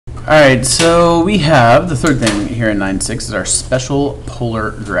Alright, so we have the third thing here in 9.6 is our special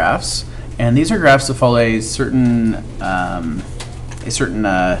polar graphs. And these are graphs that follow a certain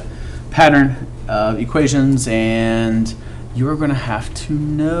pattern of equations, and you are going to have to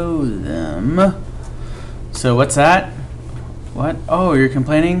know them. So what's that? What? Oh, you're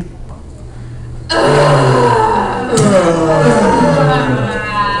complaining?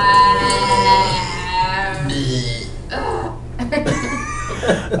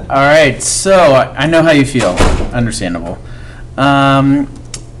 Alright, so I know how you feel. Understandable. But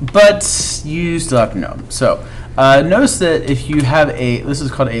you still have to know them. So notice that if you have this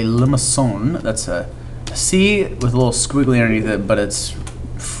is called a limaçon. That's a C with a little squiggly underneath it, but it's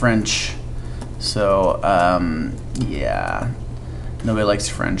French. So yeah, nobody likes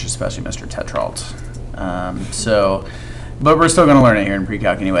French, especially Mr. Tetrault. But we're still going to learn it here in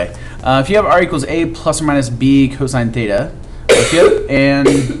pre-calc anyway. If you have r equals a plus or minus b cosine theta, and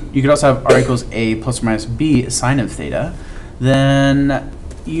you could also have r equals a plus or minus b sine of theta, then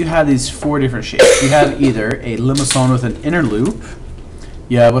you have these four different shapes. You have either a limaçon with an inner loop.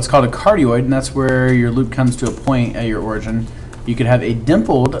 You have what's called a cardioid, and that's where your loop comes to a point at your origin. You could have a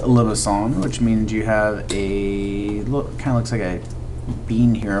dimpled limaçon, which means you have a kind of looks like a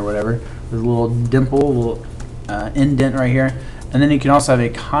bean here or whatever. There's a little dimple, a little indent right here. And then you can also have a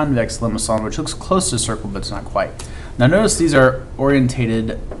convex limaçon, which looks close to a circle, but it's not quite. Now notice these are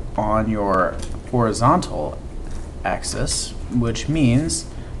orientated on your horizontal axis, which means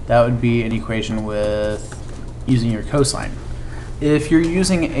that would be an equation with using your cosine. If you're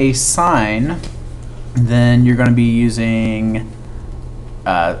using a sine, then you're going to be using,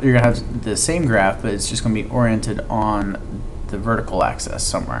 you're going to have the same graph, but it's just going to be oriented on the vertical axis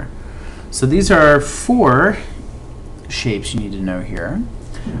somewhere. So these are four shapes you need to know here.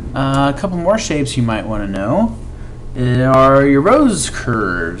 A couple more shapes you might want to know are your rose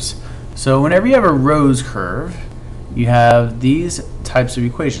curves. So whenever you have a rose curve, you have these types of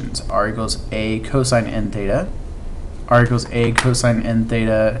equations. R equals a cosine n theta. R equals a cosine n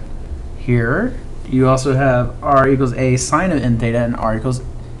theta here. You also have r equals a sine of n theta and r equals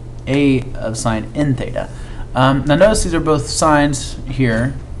a of sine n theta. Now notice these are both sines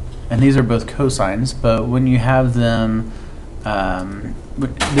here, and these are both cosines, but when you have them,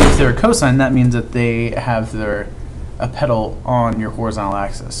 if they're a cosine, that means that they have a petal on your horizontal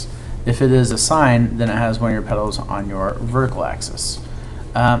axis. If it is a sine, then it has one of your petals on your vertical axis.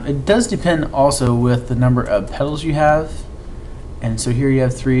 It does depend also with the number of petals you have. And so here you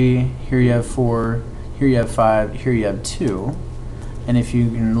have 3, here you have 4, here you have 5, here you have 2. And if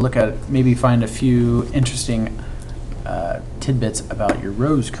you can look at, maybe find a few interesting tidbits about your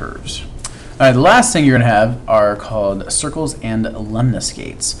rose curves. All right, the last thing you're going to have are called circles and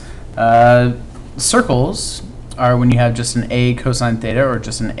lemniscates. Circles are when you have just an a cosine theta or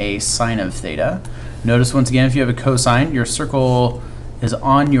just an a sine of theta. Notice once again, if you have a cosine, your circle is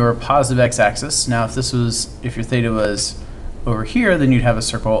on your positive x-axis. Now if your theta was over here, then you'd have a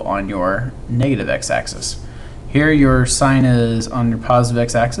circle on your negative x-axis. Here your sine is on your positive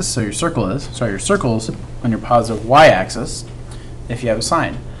x-axis, so your circle's on your positive y-axis if you have a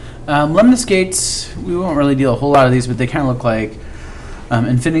sine. Lemniscates, we won't really deal a whole lot of these, but they kind of look like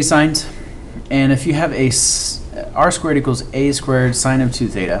infinity signs. And if you have r squared equals a squared sine of 2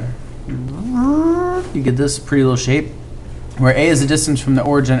 theta, you get this pretty little shape where a is the distance from the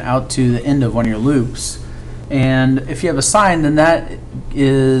origin out to the end of one of your loops. And if you have a sine, then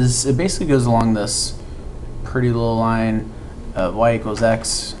it basically goes along this pretty little line of y equals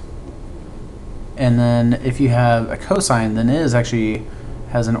x. And then if you have a cosine, then it actually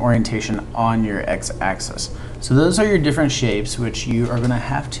has an orientation on your x-axis. So those are your different shapes, which you are going to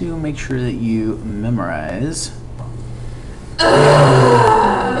have to make sure that you memorize.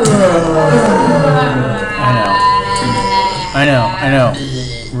 I know.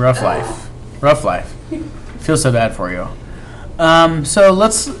 Rough life. Feel so bad for you. So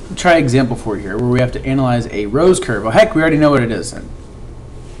let's try example 4 here, where we have to analyze a rose curve. Well, heck, we already know what it is then.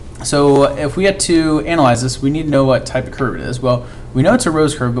 So if we had to analyze this, we need to know what type of curve it is. Well, we know it's a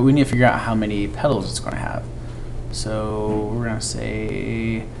rose curve, but we need to figure out how many petals it's going to have. So we're going to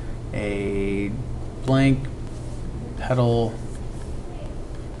say a blank petal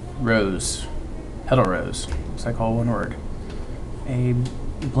rose. Petal rose. Looks like all one word. A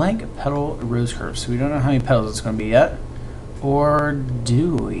blank petal rose curve. So we don't know how many petals it's going to be yet. Or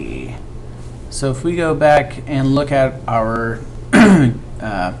do we? So if we go back and look at our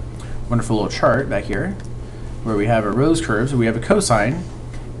wonderful little chart back here, where we have a rose curve, so we have a cosine,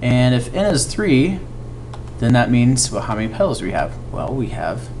 and if n is 3, then that means, well, how many petals do we have? Well, we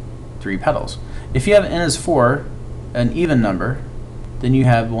have 3 petals. If you have n is 4, an even number, then you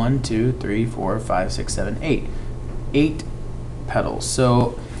have 1, 2, 3, 4, 5, 6, 7, 8. 8 petals.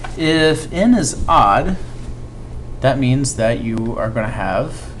 So if n is odd, that means that you are going to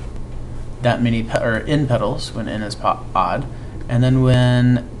have that many n petals when n is odd. And then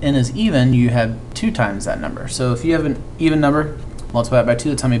when n is even, you have 2 times that number. So if you have an even number, multiply it by 2,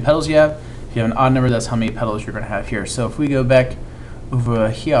 that's how many petals you have. If you have an odd number, that's how many petals you're going to have here. So if we go back over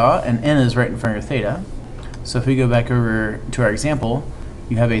here, and n is right in front of your theta. So if we go back over to our example,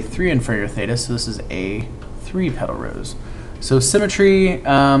 you have a 3 in front of your theta, so this is a 3 petal rose. So symmetry,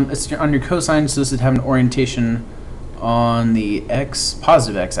 it's on your cosine, so this would have an orientation on the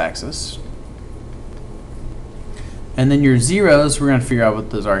positive x-axis. And then your zeros, we're going to figure out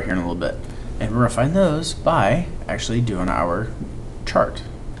what those are here in a little bit. And we're going to find those by actually doing our chart.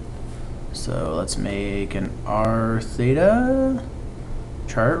 So let's make an r theta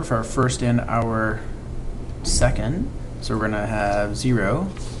chart for our first and our second. So we're going to have 0,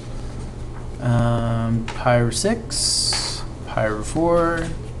 pi over 6, pi over 4,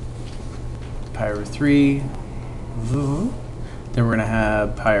 pi over 3, then we're going to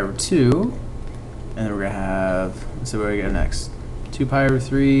have pi over 2, and then we're going to have, let's see what we get next, 2 pi over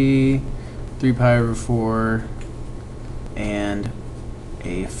 3, 3 pi over 4, and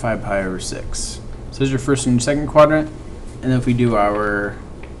a 5 pi over 6. So there's your first and second quadrant, and then if we do our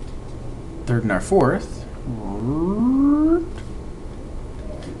third and our fourth,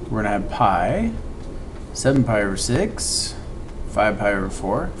 we're going to have pi, 7 pi over 6, 5 pi over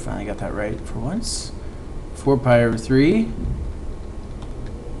 4, finally got that right for once, 4 pi over 3,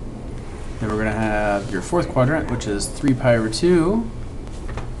 then we're going to have your fourth quadrant, which is 3 pi over 2,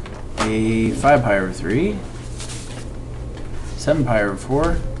 a 5 pi over 3, 7 pi over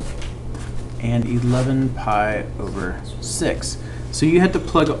 4, and 11 pi over 6. So you have to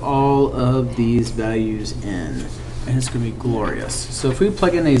plug all of these values in, and it's going to be glorious. So if we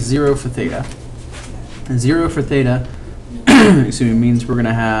plug in a 0 for theta, and 0 for theta excuse me, means we're going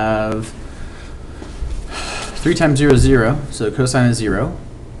to have 3 times 0 is 0, so cosine of 0.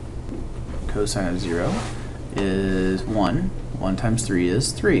 Cosine of 0 is 1. 1 times 3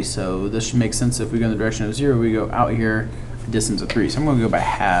 is 3. So this should make sense. If we go in the direction of 0, we go out here a distance of 3. So I'm going to go by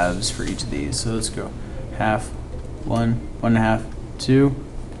halves for each of these. So let's go half, 1, 1 and a half, 2,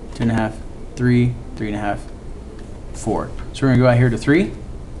 2 and a half, 3, 3 and a half, 4. So we're going to go out here to 3.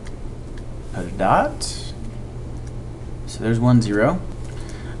 Put a dot. So there's 1, 0.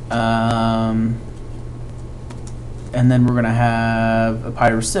 And then we're going to have a pi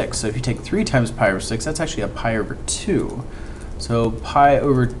over 6. So if you take 3 times pi over 6, that's actually a pi over 2. So pi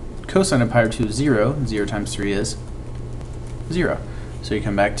over cosine of pi over 2 is 0. 0 times 3 is 0. So you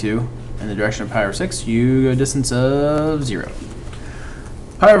come back to, in the direction of pi over 6, you go a distance of 0.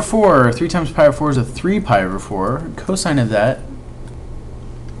 Pi over 4, 3 times pi over 4 is a 3 pi over 4. Cosine of that,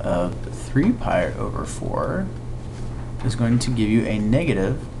 of 3 pi over 4, is going to give you a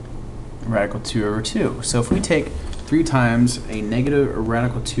negative radical 2 over 2. So if we take 3 times a negative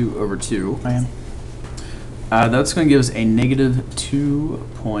radical 2 over 2, that's going to give us a negative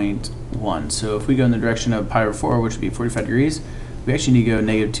 2.1. So if we go in the direction of pi over 4, which would be 45 degrees, we actually need to go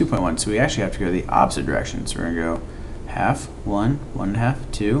negative 2.1. So we actually have to go the opposite direction. So we're going to go half, 1, 1 and a half,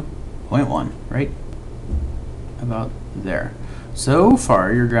 2.1, right about there. So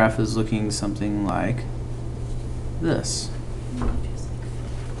far, your graph is looking something like this.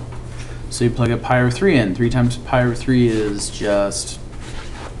 So you plug a pi over 3 in. 3 times pi over 3 is just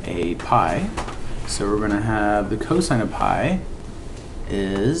a pi. So we're going to have the cosine of pi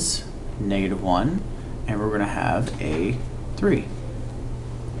is negative 1, and we're going to have a 3.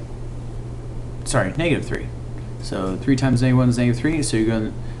 Sorry, negative 3. So 3 times negative 1 is negative 3, so you go in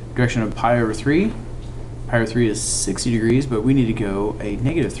the direction of pi over 3. Pi over 3 is 60 degrees, but we need to go a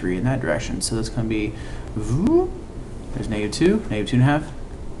negative 3 in that direction. So that's going to be, there's negative 2, negative 2 and a half.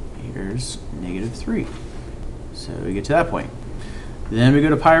 Here's negative 3. So we get to that point. Then we go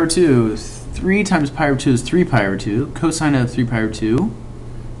to pi over 2. 3 times pi over 2 is 3 pi over 2. Cosine of 3 pi over 2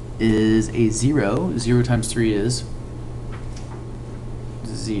 is a 0. 0 times 3 is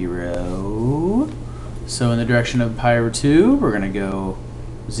 0. So in the direction of pi over 2, we're going to go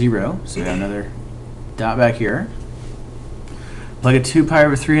 0. So we got another dot back here. Plug a 2 pi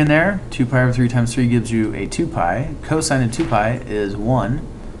over 3 in there. 2 pi over 3 times 3 gives you a 2 pi. Cosine of 2 pi is 1.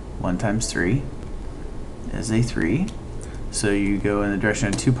 1 times 3 is a 3. So you go in the direction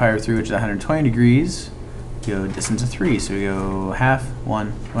of 2 pi over 3, which is 120 degrees. You go distance of 3. So we go half,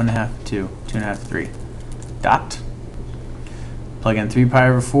 1, 1 and a half, 2, 2 and a half, 3. Dot. Plug in 3 pi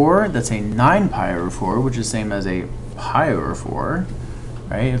over 4. That's a 9 pi over 4, which is the same as a pi over 4.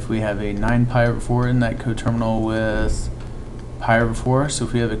 Right? If we have a 9 pi over 4 in that coterminal with pi over 4. So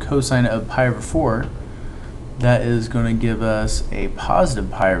if we have a cosine of pi over 4, that is going to give us a positive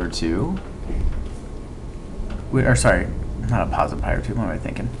pi over 2. Or sorry, not a positive pi over 2. What am I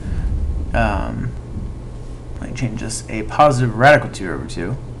thinking? Let me change this. A positive radical 2 over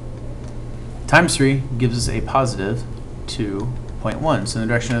 2 times 3 gives us a positive 2.1. So in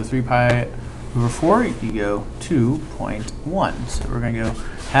the direction of 3 pi over 4, you go 2.1. So we're going to go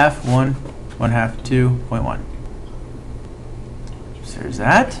half, 1, 1/2, 2.1. So there's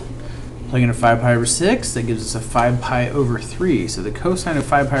that. Plug in a 5 pi over 6, that gives us a 5 pi over 3. So the cosine of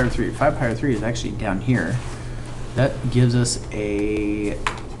 5 pi over 3, 5 pi over 3 is actually down here. That gives us a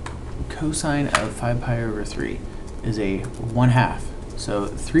cosine of 5 pi over 3 is a 1/2. So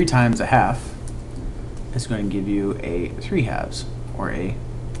 3 times a half is going to give you a 3 halves, or a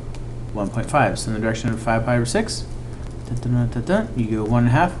 1.5. So in the direction of 5 pi over 6, you go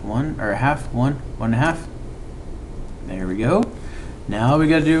 1/2, 1, or a half, 1, 1/2. There we go. Now we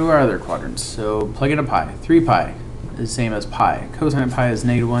got to do our other quadrants. So plug in a pi. 3 pi is the same as pi. Cosine of pi is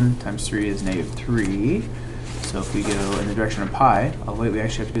 -1 times 3 is -3. So if we go in the direction of pi, oh wait, we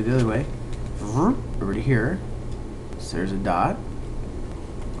actually have to go the other way. Over to here. So there's a dot.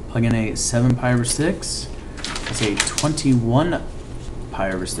 Plug in a 7 pi over 6. That's a 21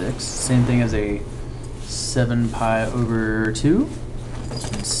 pi over 6. Same thing as a 7 pi over 2.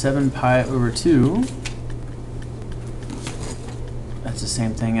 And 7 pi over 2. That's the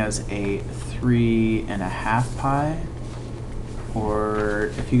same thing as a 3.5 pi.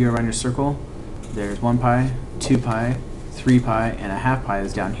 Or if you go around your circle, there's 1 pi, 2 pi, 3 pi, and a half pi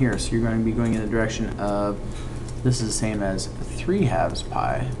is down here. So you're going to be going in the direction of, this is the same as 3 halves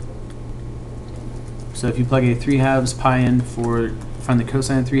pi. So if you plug a 3 halves pi in for find the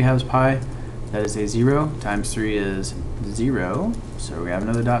cosine of 3 halves pi, that is a 0 times 3 is 0. So we have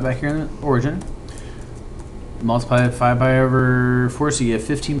another dot back here in the origin. Multiply 5 pi over 4, so you get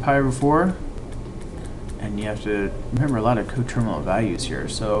 15 pi over 4. And you have to remember a lot of coterminal values here.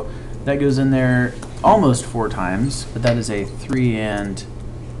 So that goes in there almost 4 times, but that is a 3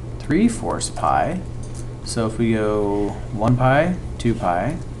 3/4 pi. So if we go 1 pi, 2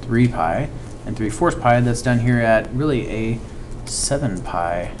 pi, 3 pi, and 3/4 pi, that's down here at really a 7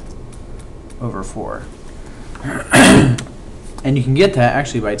 pi over 4. And you can get that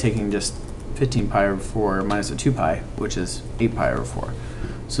actually by taking just 15 pi over 4 minus a 2 pi, which is 8 pi over 4.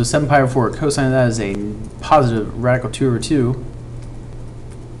 So 7 pi over 4, cosine of that is a positive radical 2 over 2.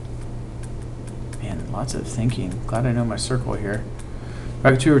 Man, lots of thinking. Glad I know my circle here.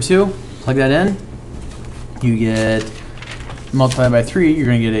 Radical 2 over 2, plug that in. You get, multiplied by 3, you're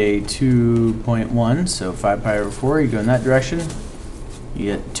going to get a 2.1. So 5 pi over 4, you go in that direction. You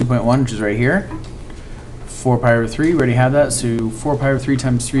get 2.1, which is right here. 4 pi over 3, we already have that. So 4 pi over 3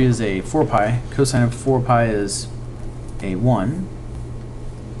 times 3 is a 4 pi. Cosine of 4 pi is a 1.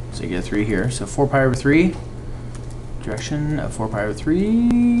 So you get a 3 here. So 4 pi over 3, direction of 4 pi over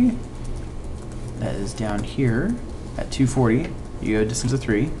 3, that is down here at 240. You go a distance of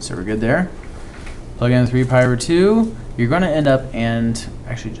 3, so we're good there. Plug in 3 pi over 2, you're going to end up, and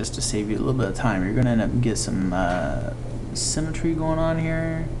actually just to save you a little bit of time, you're going to end up and get some symmetry going on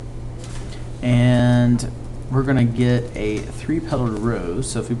here. And we're going to get a 3-petaled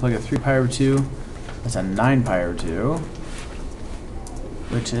rose. So if we plug a 3 pi over 2, that's a 9 pi over 2,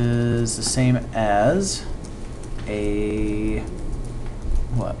 which is the same as a,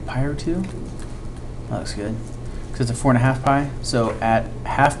 what, pi over 2? That looks good. Because it's a 4.5 pi. So at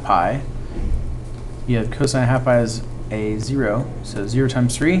half pi, you have cosine of half pi is a 0. So 0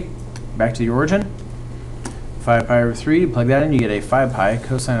 times 3, back to the origin. 5 pi over 3, plug that in, you get a 5 pi.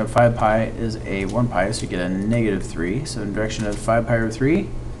 Cosine of 5 pi is a 1 pi, so you get a -3. So in the direction of 5 pi over 3,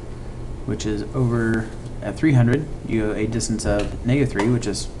 which is over at 300, you go a distance of -3, which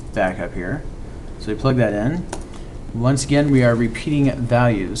is back up here. So we plug that in. Once again, we are repeating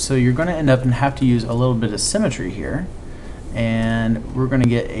values. So you're going to end up and have to use a little bit of symmetry here. And we're going to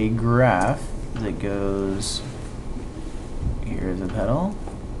get a graph that goes, here's a petal.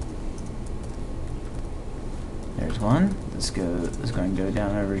 There's one. This is going to go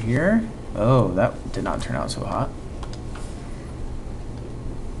down over here. Oh, that did not turn out so hot.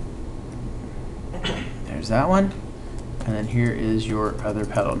 There's that one. And then here is your other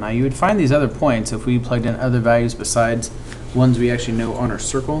petal. Now you would find these other points if we plugged in other values besides ones we actually know on our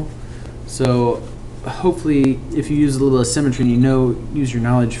circle. So hopefully if you use a little bit of symmetry and use your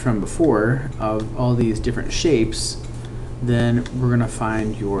knowledge from before of all these different shapes, then we're going to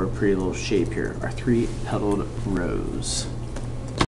find your pretty little shape here, our 3-petaled rose.